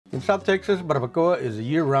In South Texas, barbacoa is a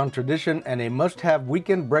year-round tradition and a must-have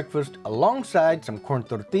weekend breakfast alongside some corn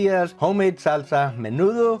tortillas, homemade salsa,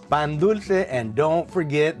 menudo, pan dulce, and don't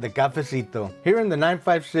forget the cafecito. Here in the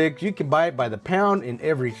 956, you can buy it by the pound in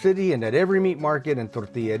every city and at every meat market and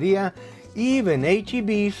tortilleria. Even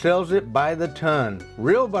H-E-B sells it by the ton.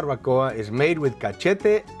 Real barbacoa is made with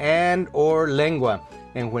cachete and or lengua.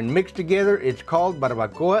 And when mixed together, it's called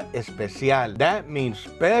barbacoa especial. That means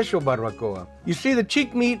special barbacoa. You see, the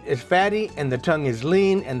cheek meat is fatty and the tongue is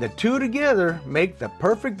lean, and the two together make the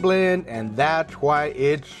perfect blend, and that's why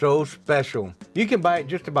it's so special. You can buy it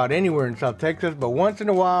just about anywhere in South Texas, but once in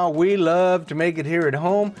a while, we love to make it here at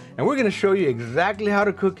home, and we're gonna show you exactly how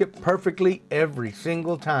to cook it perfectly every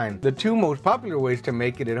single time. The two most popular ways to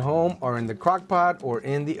make it at home are in the crock pot or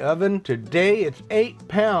in the oven. Today, it's 8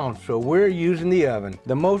 pounds, so we're using the oven.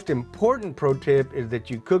 The most important pro tip is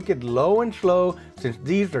that you cook it low and slow, since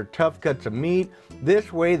these are tough cuts of meat.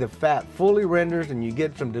 This way the fat fully renders and you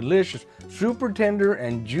get some delicious, super tender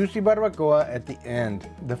and juicy barbacoa at the end.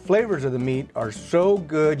 The flavors of the meat are so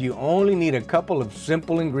good you only need a couple of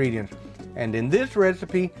simple ingredients. And in this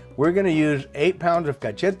recipe, we're gonna use 8 pounds of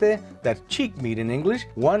cachete, that's cheek meat in English,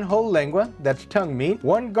 1 whole lengua, that's tongue meat,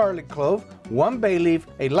 1 garlic clove, 1 bay leaf,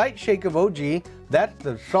 a light shake of OG, that's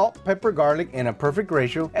the salt, pepper, garlic in a perfect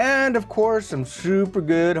ratio, and of course some super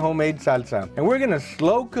good homemade salsa. And we're gonna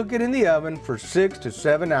slow cook it in the oven for 6 to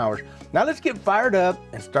 7 hours. Now let's get fired up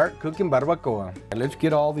and start cooking barbacoa. And let's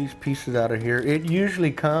get all these pieces out of here. It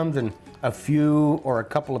usually comes in a few or a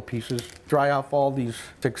couple of pieces. Dry off all these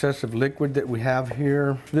excessive liquid that we have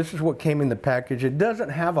here. This is what came in the package. It doesn't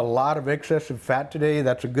have a lot of excessive fat today.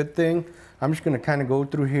 That's a good thing. I'm just gonna kind of go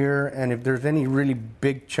through here, and if there's any really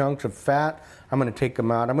big chunks of fat, I'm gonna take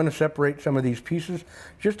them out. I'm gonna separate some of these pieces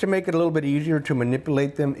just to make it a little bit easier to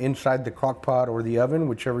manipulate them inside the crock pot or the oven,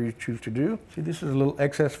 whichever you choose to do. See, this is a little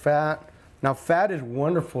excess fat. Now, fat is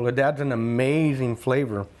wonderful. It adds an amazing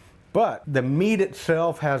flavor. But the meat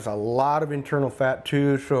itself has a lot of internal fat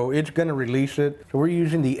too, so it's gonna release it. So we're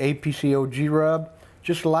using the APCOG rub,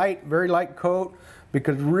 just light, very light coat,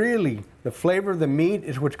 because really the flavor of the meat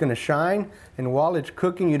is what's gonna shine. And while it's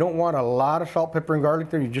cooking, you don't want a lot of salt, pepper, and garlic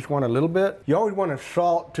there, you just want a little bit. You always want to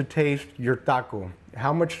salt to taste your taco.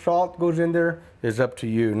 How much salt goes in there is up to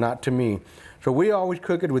you, not to me. So we always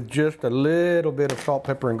cook it with just a little bit of salt,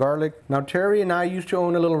 pepper, and garlic. Now, Terry and I used to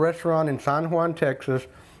own a little restaurant in San Juan, Texas,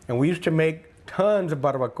 and we used to make tons of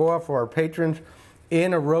barbacoa for our patrons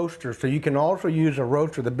in a roaster. So you can also use a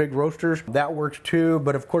roaster, the big roasters, that works too.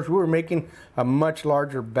 But of course, we were making a much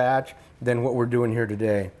larger batch than what we're doing here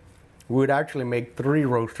today. We would actually make 3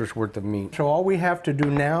 roasters worth of meat. So all we have to do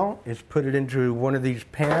now is put it into one of these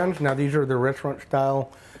pans. Now, these are the restaurant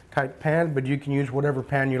style type pans, but you can use whatever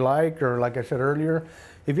pan you like, or like I said earlier,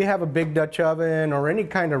 if you have a big Dutch oven or any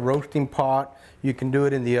kind of roasting pot, you can do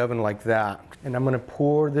it in the oven like that. And I'm gonna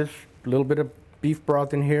pour this little bit of beef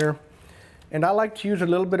broth in here. And I like to use a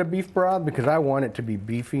little bit of beef broth because I want it to be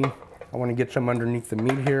beefy. I want to get some underneath the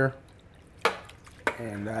meat here.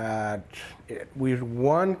 And that's it. We use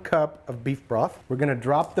 1 cup of beef broth. We're gonna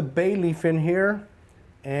drop the bay leaf in here,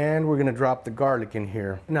 and we're gonna drop the garlic in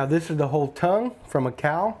here. Now, this is the whole tongue from a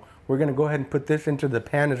cow. We're gonna go ahead and put this into the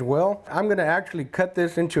pan as well. I'm gonna actually cut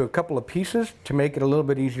this into a couple of pieces to make it a little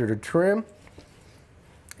bit easier to trim.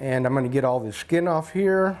 And I'm gonna get all the skin off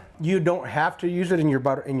here. You don't have to use it in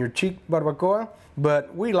your cheek barbacoa,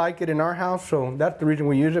 but we like it in our house, so that's the reason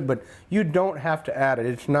we use it, but you don't have to add it.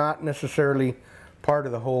 It's not necessarily part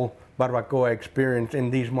of the whole barbacoa experience in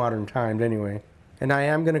these modern times anyway. And I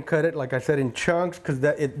am gonna cut it, like I said, in chunks, because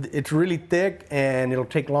it's really thick and it'll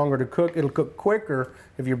take longer to cook. It'll cook quicker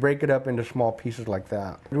if you break it up into small pieces like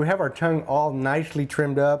that. We have our tongue all nicely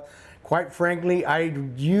trimmed up. Quite frankly, I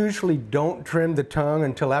usually don't trim the tongue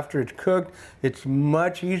until after it's cooked. It's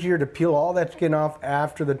much easier to peel all that skin off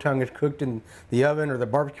after the tongue is cooked in the oven or the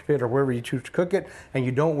barbecue pit or wherever you choose to cook it, and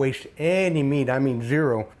you don't waste any meat, I mean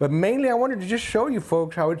 0. But mainly I wanted to just show you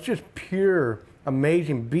folks how it's just pure,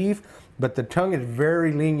 amazing beef, but the tongue is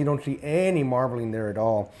very lean. You don't see any marbling there at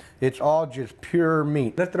all. It's all just pure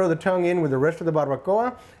meat. Let's throw the tongue in with the rest of the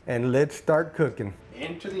barbacoa, and let's start cooking.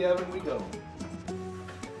 Into the oven we go.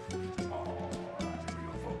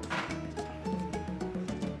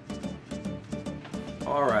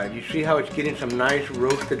 All right, you see how it's getting some nice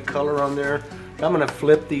roasted color on there? I'm gonna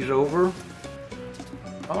flip these over.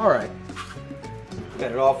 All right,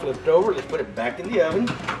 got it all flipped over. Let's put it back in the oven.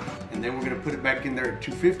 And then we're gonna put it back in there at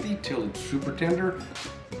 250 till it's super tender.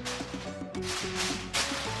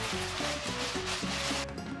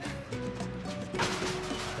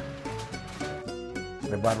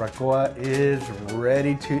 The barbacoa is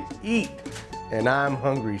ready to eat. and I'm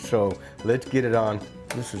hungry, so let's get it on.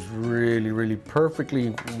 This is really, really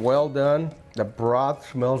perfectly well done. The broth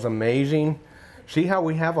smells amazing. See how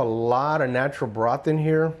we have a lot of natural broth in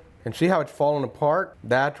here? And see how it's falling apart?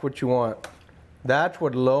 That's what you want. That's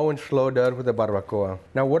what low and slow does with the barbacoa.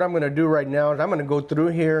 Now what I'm gonna do right now is I'm gonna go through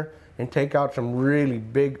here and take out some really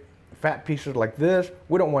big fat pieces like this.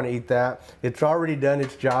 We don't want to eat that. It's already done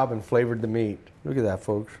its job and flavored the meat. Look at that,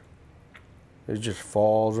 folks. It just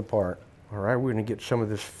falls apart. All right, we're gonna get some of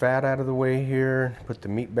this fat out of the way here, put the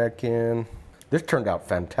meat back in. This turned out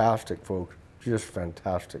fantastic, folks. Just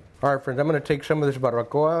fantastic. All right, friends, I'm gonna take some of this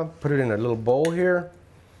barbacoa, put it in a little bowl here,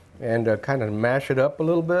 and kind of mash it up a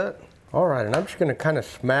little bit. All right, and I'm just gonna kind of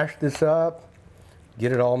smash this up,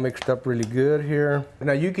 get it all mixed up really good here.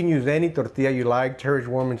 Now you can use any tortilla you like. Terry's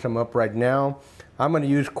warming some up right now. I'm gonna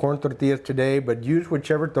use corn tortillas today, but use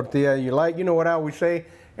whichever tortilla you like. You know what I always say?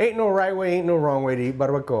 Ain't no right way, ain't no wrong way to eat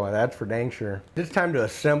barbacoa. That's for dang sure. It's time to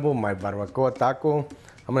assemble my barbacoa taco.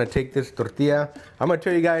 I'm gonna take this tortilla. I'm gonna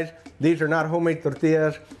tell you guys, these are not homemade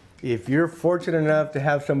tortillas. If you're fortunate enough to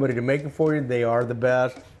have somebody to make them for you, they are the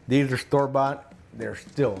best. These are store-bought. They're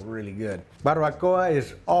still really good. Barbacoa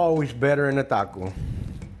is always better in a taco.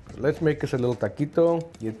 Let's make us a little taquito.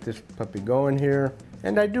 Get this puppy going here.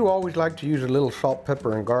 And I do always like to use a little salt,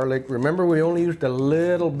 pepper, and garlic. Remember, we only used a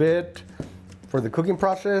little bit for the cooking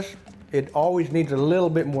process. It always needs a little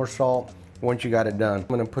bit more salt once you got it done. I'm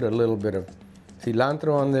gonna put a little bit of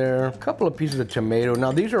cilantro on there, a couple of pieces of tomato.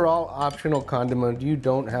 Now these are all optional condiments. You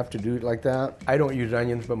don't have to do it like that. I don't use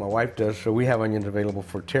onions, but my wife does, so we have onions available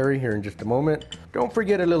for Terry here in just a moment. Don't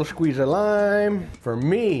forget a little squeeze of lime. For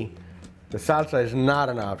me, the salsa is not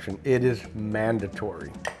an option. It is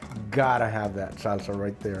mandatory. Gotta have that salsa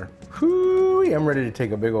right there. Whoo, I'm ready to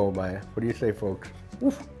take a big old bite. What do you say, folks?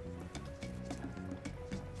 Oof.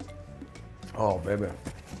 Oh, baby.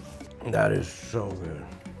 That is so good.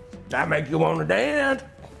 That make you want to dance?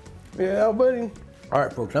 Yeah, buddy. All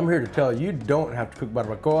right, folks, I'm here to tell you, you don't have to cook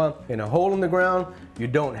barbacoa in a hole in the ground. You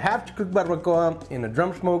don't have to cook barbacoa in a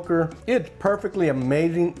drum smoker. It's perfectly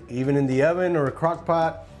amazing, even in the oven or a crock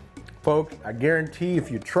pot. Folks, I guarantee if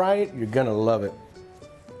you try it, you're gonna love it.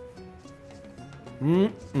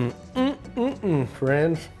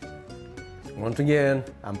 Friends. Once again,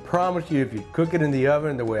 I promise you, if you cook it in the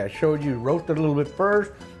oven the way I showed you, roast it a little bit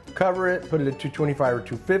first, cover it, put it at 225 or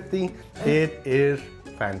 250. It is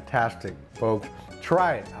fantastic, folks.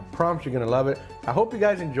 Try it. I promise you're gonna love it. I hope you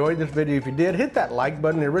guys enjoyed this video. If you did, hit that like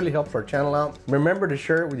button. It really helps our channel out. Remember to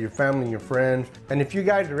share it with your family and your friends. And if you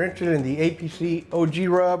guys are interested in the APC OG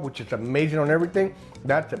rub, which is amazing on everything,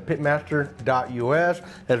 that's at pitmaster.us,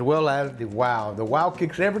 as well as the WOW. The WOW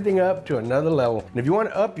kicks everything up to another level. And if you want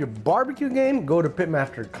to up your barbecue game, go to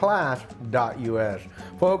pitmasterclass.us.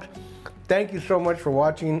 Folks, thank you so much for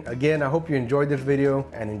watching. Again, I hope you enjoyed this video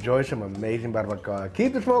and enjoy some amazing barbacoa.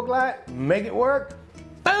 Keep the smoke light, make it work.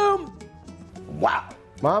 Boom! Wow!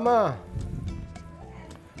 Mama,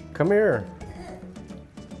 come here.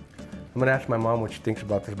 I'm gonna ask my mom what she thinks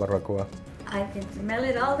about this barbacoa. I can smell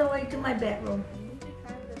it all the way to my bedroom.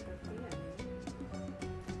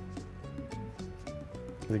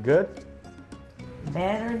 Is it good?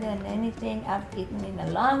 Better than anything I've eaten in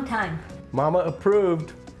a long time. Mama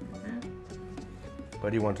approved.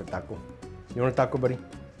 Buddy wants a taco. You want a taco, buddy?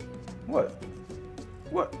 What?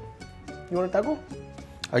 What? You want a taco?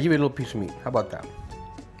 I'll give you a little piece of meat. How about that?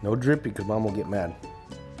 No drippy, because Mom will get mad.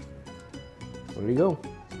 There you go.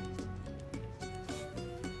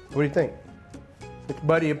 What do you think? It's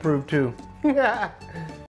Buddy approved too.